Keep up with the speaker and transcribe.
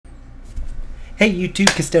Hey YouTube,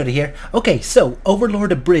 Kisdota here. Okay, so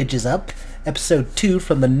Overlord Abridged is up. Episode 2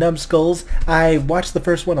 from the Numbskulls. I watched the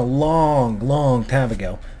first one a long time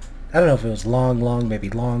ago. I don't know if it was maybe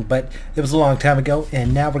long, but it was a long time ago.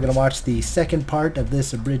 And now we're going to watch the second part of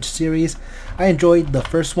this Abridged series. I enjoyed the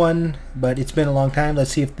first one, but it's been a long time.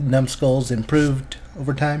 Let's see if the Numbskulls improved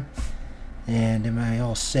over time. And am I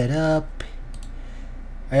all set up?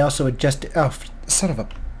 I also adjusted... Oh, son of a...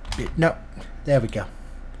 No. There we go.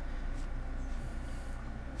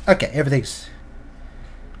 Okay, everything's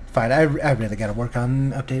fine. I really gotta work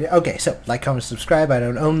on updating. Okay, so like, comment, subscribe. I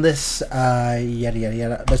don't own this. Yada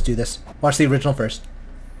yada. Let's do this. Watch the original first.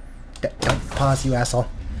 Don't pause, you asshole.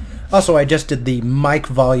 Also, I adjusted the mic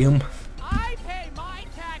volume. I pay my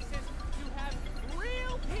taxes to have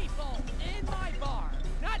real people in my bar,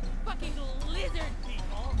 not fucking lizard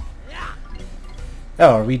people. Yeah.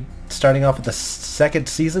 Oh, are we starting off with the second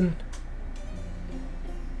season?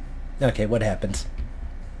 Okay, what happens?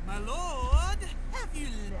 My lord, have you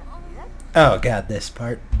left yet? Oh god, this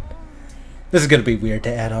part. This is gonna be weird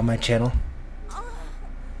to add on my channel. Oh,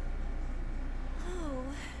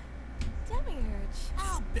 Demiurge.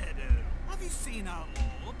 Albedo, have you seen our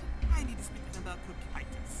lord? I need to speak to him about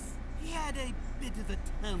Cocytus. He had a bit of a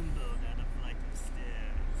tumble down a flight of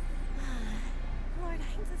stairs. Lord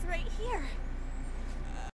Hines is right here.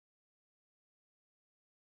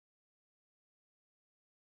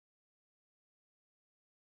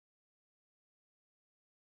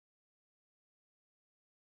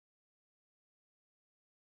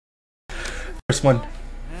 First one.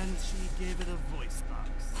 And she gave it a voice box.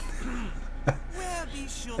 Well, be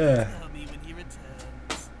sure to tell me when he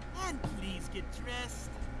returns. And please get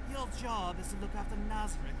dressed. Your job is to look after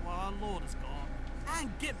Nazareth while our Lord is gone.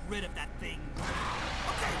 And get rid of that thing.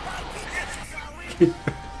 Okay, right, we get you, shall we?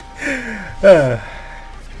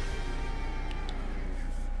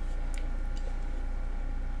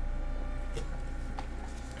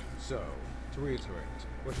 So, to reiterate,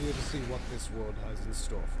 we're here to see what this world has in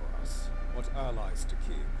store for us. What allies to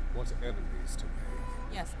keep, what enemies to make.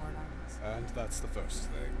 Yes, Lord Arms. And that's the first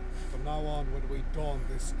thing. From now on, when we don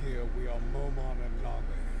this gear, we are Momon and Name,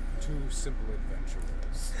 two simple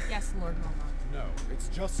adventurers. Yes, Lord Momon. No, it's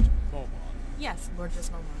just Momon. Yes, Lord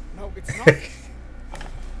just Momon. No, it's not.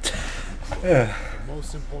 The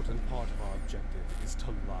most important part of our objective is to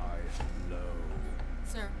lie low.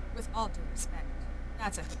 Sir, with all due respect,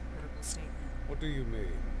 that's a hypocritical statement. What do you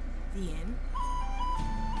mean? The inn?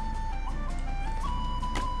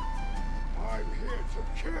 I'm here to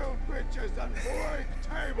kill bitches and break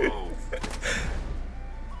tables!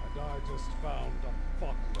 And I just found a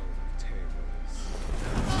fuckload of tables.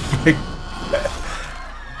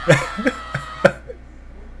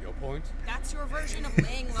 Your point? That's your version of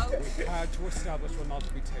laying low? We had to establish we're not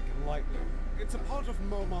to be taken lightly. It's a part of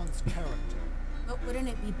Momon's character. But wouldn't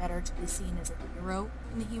it be better to be seen as a hero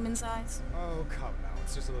in the human's eyes? Oh, come now,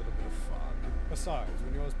 it's just a little bit of fun. Besides,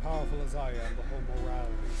 when you're as powerful as I am, the whole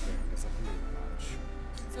morality thing doesn't mean much.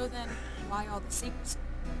 So then, why all the secrecy?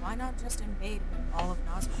 Why not just invade with all of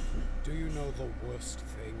Nazareth? Do you know the worst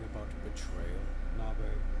thing about betrayal,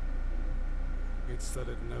 Nabe? It's that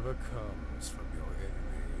it never comes from your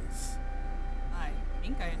enemies. I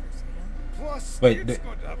think I understand. Plus, Wait, it's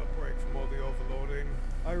good to have a break from all the overloading.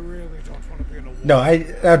 I really don't want to be in a war. No,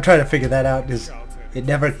 I'm trying to figure that out. Is it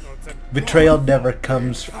never... Betrayal never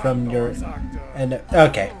comes from your... And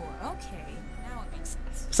okay. Oh, okay. Now it makes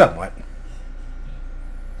sense. Somewhat.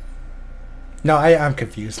 No, I'm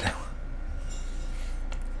confused now.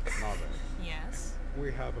 Nabe, Yes?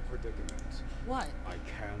 we have a predicament. What? I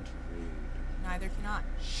can't read. Neither can I.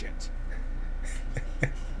 Shit.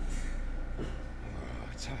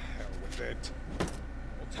 To hell with it.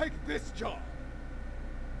 We'll take this job.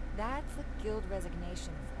 That's a guild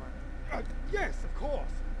resignation form. Yes, of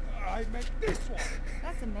course. I meant this one.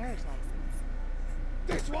 That's a marriage license.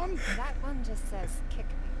 This one? That one just says kick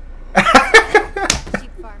me.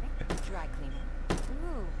 Sheep farming, dry cleaning.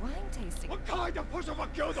 Ooh, wine tasting. What kind of push of a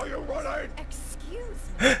guild are you running?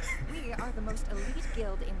 Excuse me. We are the most elite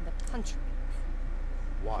guild in the country.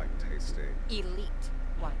 Wine tasting. Elite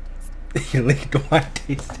wine tasting. Elite wine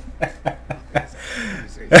tasting. It's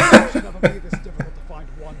easy. It should never be this difficult to find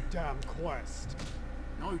one damn quest.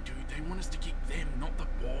 No, dude, they want us to keep them, not the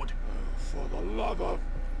board. Oh, for the love of...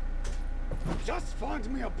 Just find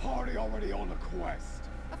me a party already on a quest.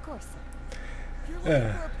 Of course, sir. You're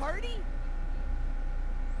looking for a party?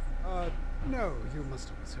 No, you must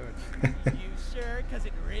have misheard me. You sure? Because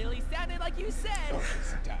it really sounded like you said. Oh,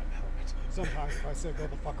 this damn helmet. Sometimes if I say go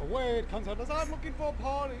the fuck away, it comes out as I'm looking for a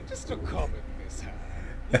party. Just a common mishap.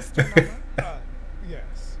 Mr. Momo,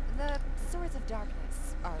 Yes. the Swords of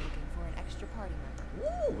Darkness are looking for an extra extra party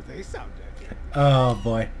member. Ooh, they sound dead. Oh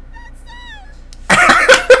boy.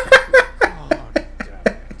 Oh, damn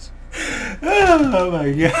it. Oh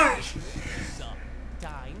my gosh. Some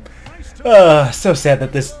dying. So sad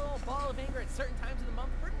that this. Little ball of anger at certain times of the month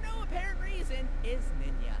for no apparent reason is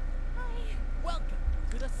Ninya. Welcome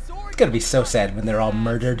to the sword. It's gonna be so sad when they're all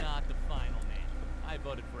murdered. That's not the final name. I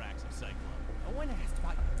voted for Axe of Cyclone. No one asked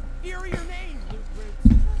about your inferior name, Luke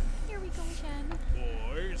Roots. Here we go again.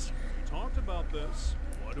 Boys, we talked about this.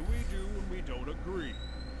 What do we do when we don't agree?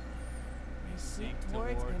 We seek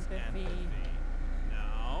towards empathy.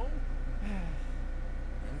 Now?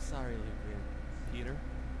 I'm sorry, Luke. Peter,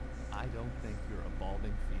 I don't think you're a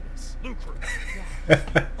balding fetus. Lucre.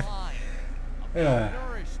 Fine. A Yeah.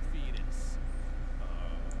 malnourished fetus.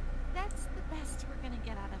 That's the best we're gonna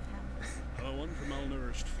get out of him. One for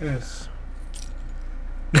malnourished fetus.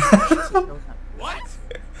 What?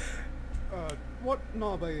 What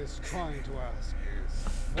Nabe is trying to ask is,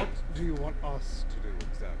 what do you want us to do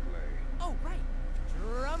exactly? Oh, right.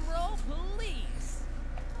 Drum roll, please.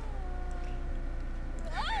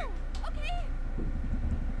 Oh, okay.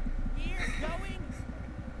 We're going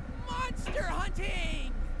monster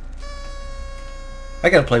hunting. I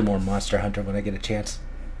gotta play more Monster Hunter when I get a chance.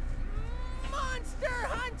 Monster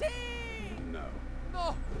hunting. No.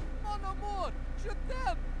 No, no more. Je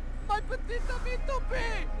t'aime. My petite amie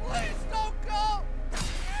toupee. Please don't go.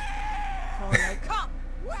 Come.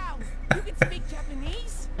 Wow. You can speak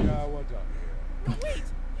Japanese? Yeah, we're done here. No, wait.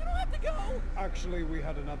 You don't have to go. Actually, we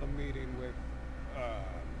had another meeting with,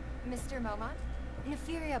 Mr. Momont,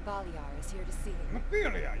 Neferia Baliar is here to see you.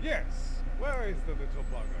 Neferia, yes! Where is the little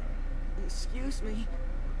bugger? Excuse me,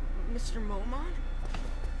 Mr. Momon?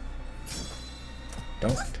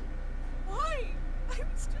 Don't. Why? I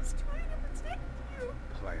was just trying to protect you.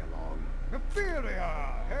 Play along.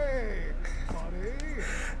 Neferia! Hey,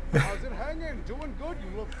 buddy! How's it hanging? Doing good?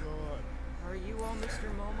 You look good. Are you all Mr.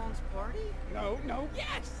 Momon's party? No, no.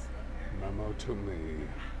 Yes. Memo to me.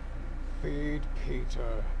 Feed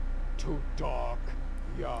Peter to Dark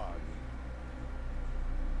Yarn.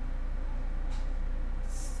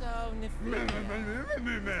 So, Neferia.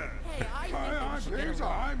 Hey, I think that we should get Peter,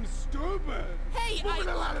 along. I'm stupid! Hey,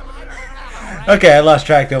 I Okay, I lost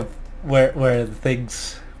track of where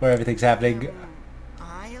everything's happening.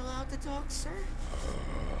 I allowed to talk, sir?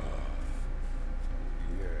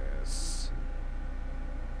 Yes.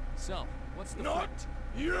 So, what's the Not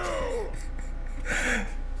you! Well,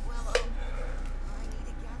 I need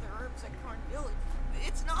to gather herbs at Carn Village.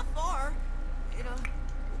 It's not far. It, will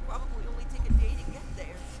probably only take a day to get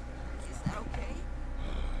there. Is that okay?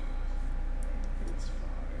 It's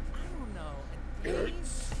fine. I don't know. A day?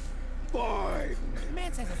 It's fine! The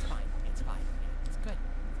man says it's fine. It's fine. Yeah, it's good.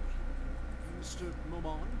 Mr.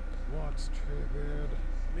 Momon, What's triggered?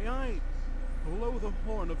 may I blow the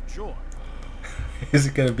horn of joy? Is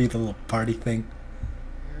it gonna be the little party thing?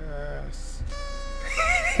 Yes.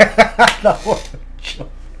 The horn.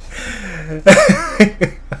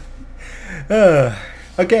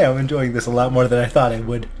 Okay, I'm enjoying this a lot more than I thought I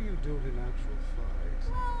would. What do you do in actual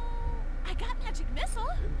fight? Well, I got magic missile.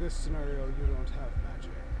 In this scenario, you don't have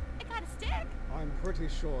magic. I got a stick. I'm pretty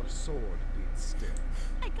sure sword beats stick.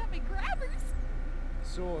 I got my grabbers.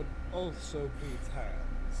 Sword also beats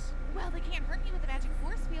hands. Well, they can't hurt me with a magic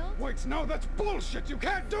force field. Wait, no, that's bullshit! You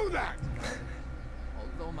can't do that!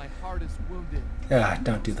 Although my heart is wounded,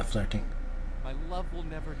 Don't do the flirting. my love will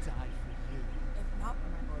never die for you. If not for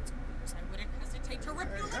my lord's orders, I wouldn't hesitate to rip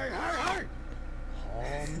you. Hey!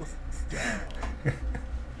 Calm down.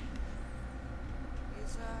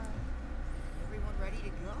 Is, everyone ready to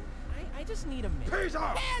go? I just need a minute. Peter!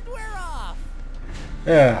 And we're off!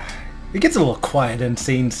 It gets a little quiet in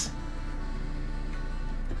scenes.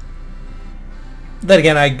 Then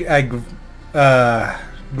again, I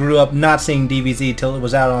grew up not seeing DBZ till it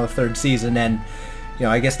was out on the 3rd season, and you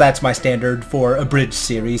know, I guess that's my standard for Abridged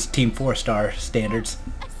series, Team 4-star standards,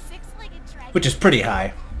 A six-legged dragon. which is pretty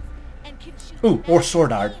high. And can shoot Ooh, or magic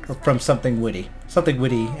Sword Art flames from Something Witty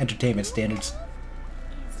entertainment standards.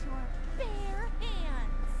 Is your bare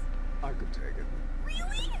hands. I could take it.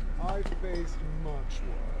 Really? I've faced much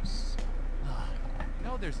worse. You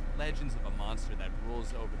know there's legends of a monster that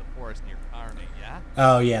rules over the forest near Carne, yeah?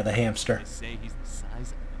 Oh yeah, the hamster. They say he's the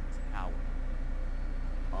size of a tower.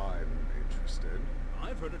 I'm interested.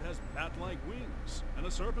 I've heard it has bat-like wings and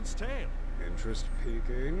a serpent's tail. Interest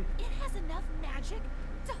peaking. It has enough magic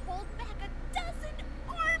to hold back a dozen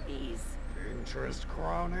armies. Interest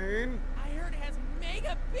crowning. I heard it has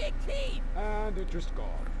mega big teeth! And interest gone.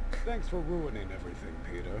 Thanks for ruining everything,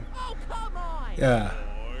 Peter. Oh, come on! Boys,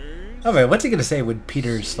 Oh man, what's he gonna say when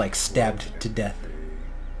Peter's like stabbed to death?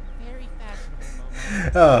 Very fast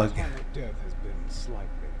Oh, The time of death has been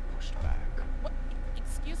slightly pushed back. What?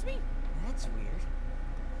 Excuse me? That's weird.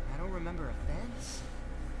 I don't remember a fence.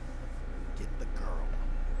 Get the girl.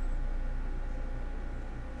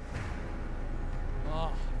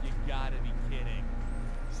 Oh, you gotta be kidding.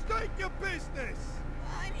 State your business!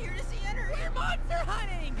 I'm here to see Henry. We're monster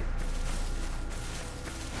hunting!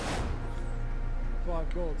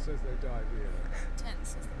 5 gold says they died here. 10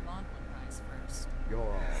 says the blonde one dies first.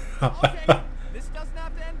 You're on. Okay, this doesn't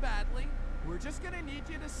have to end badly. We're just gonna need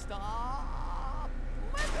you to stop.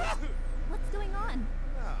 What's going on?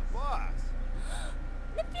 Ah, boss.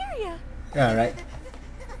 Nefaria! alright.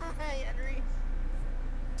 Hi, Henry.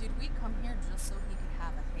 Did we come here just so he could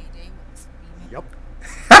have a heyday with his female? Yep.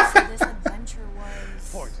 So this adventure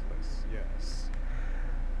was... Pointless, yes.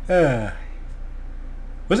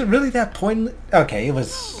 Was it really that pointless? Okay, it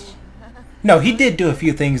was... No, he did do a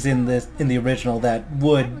few things in the original that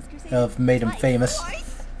would have made him famous.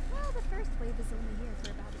 Well, the first wave was only here for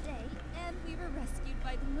about a day, and we were rescued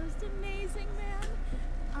by the most amazing man.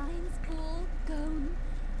 Ein's cool, Gone.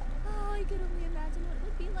 Oh, I could only imagine what it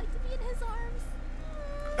would be like to be in his arms.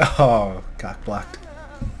 Oh, cock blocked.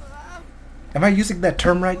 Am I using that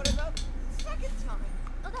term right? What about second time?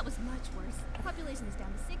 Oh, that was much worse. The population is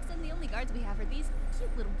down to 6, and the only guards we have are these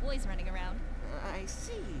cute little boys running around. I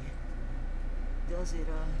see. Does it,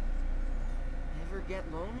 ever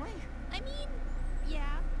get lonely? I mean,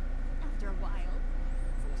 yeah, after a while.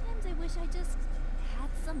 Sometimes I wish I just had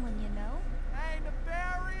someone, you know? Hey,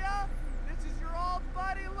 Nefaria! This is your old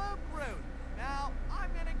buddy Luke Root. Now, I'm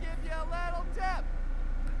gonna give you a little tip.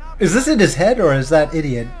 Is this in his head, or is that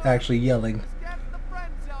idiot actually yelling? Just get in the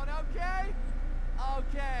friend zone, okay?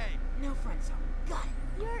 Okay. No friend zone. Got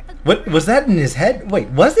it. You're a What was that in his head? Wait,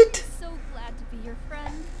 was it? so glad to be your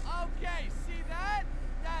friend. Okay, see that?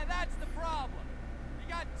 Yeah, that's the problem.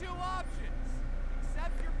 You got 2 options.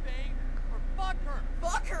 Accept your fate or fuck her.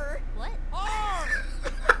 Fuck her! What? Hard!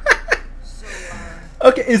 So,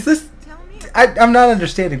 Okay, is this... tell me. I'm not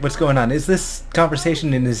understanding what's going on. Is this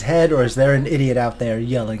conversation in his head, or is there an idiot out there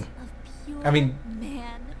yelling? Of pure I mean-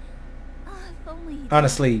 man. If only he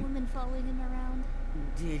Honestly- had a woman following him around.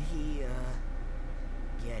 Did he,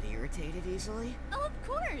 get irritated easily? Oh, of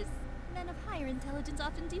course. Men of higher intelligence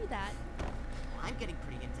often do that. I'm getting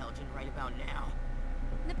pretty intelligent right about now.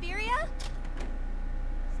 Nefaria?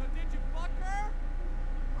 So did you fuck her?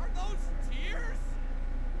 Are those tears?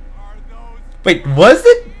 Are those... Wait, was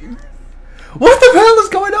it? What the hell is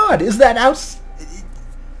going on? Is that out?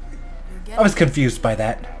 I was confused by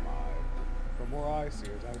that. Am I? From where I see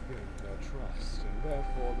it, I've gained their trust, and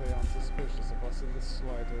therefore they aren't suspicious of us in the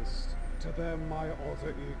slightest. To them, my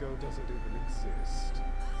alter ego doesn't even exist.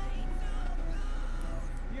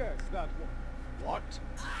 Yes, that one. What?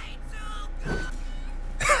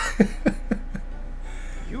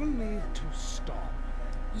 You need to stop.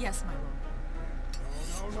 Yes, my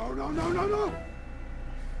lord.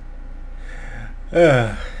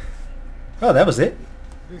 No. Oh, that was it?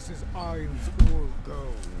 This is Ein's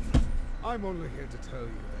Gone. I'm only here to tell you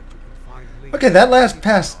that you can find Lee. Okay, that last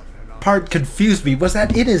part confused me. Was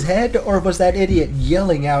that in his head, or was that idiot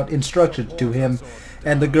yelling out instructions to him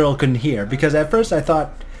and the girl couldn't hear? Because at first I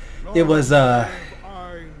thought it was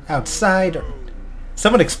outside.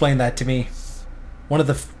 Someone explain that to me. One of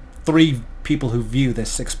the 3 people who view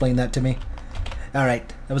this explain that to me.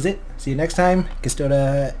 Alright, that was it. See you next time.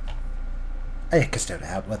 Kisdota. Kisdota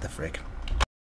out. What the frick.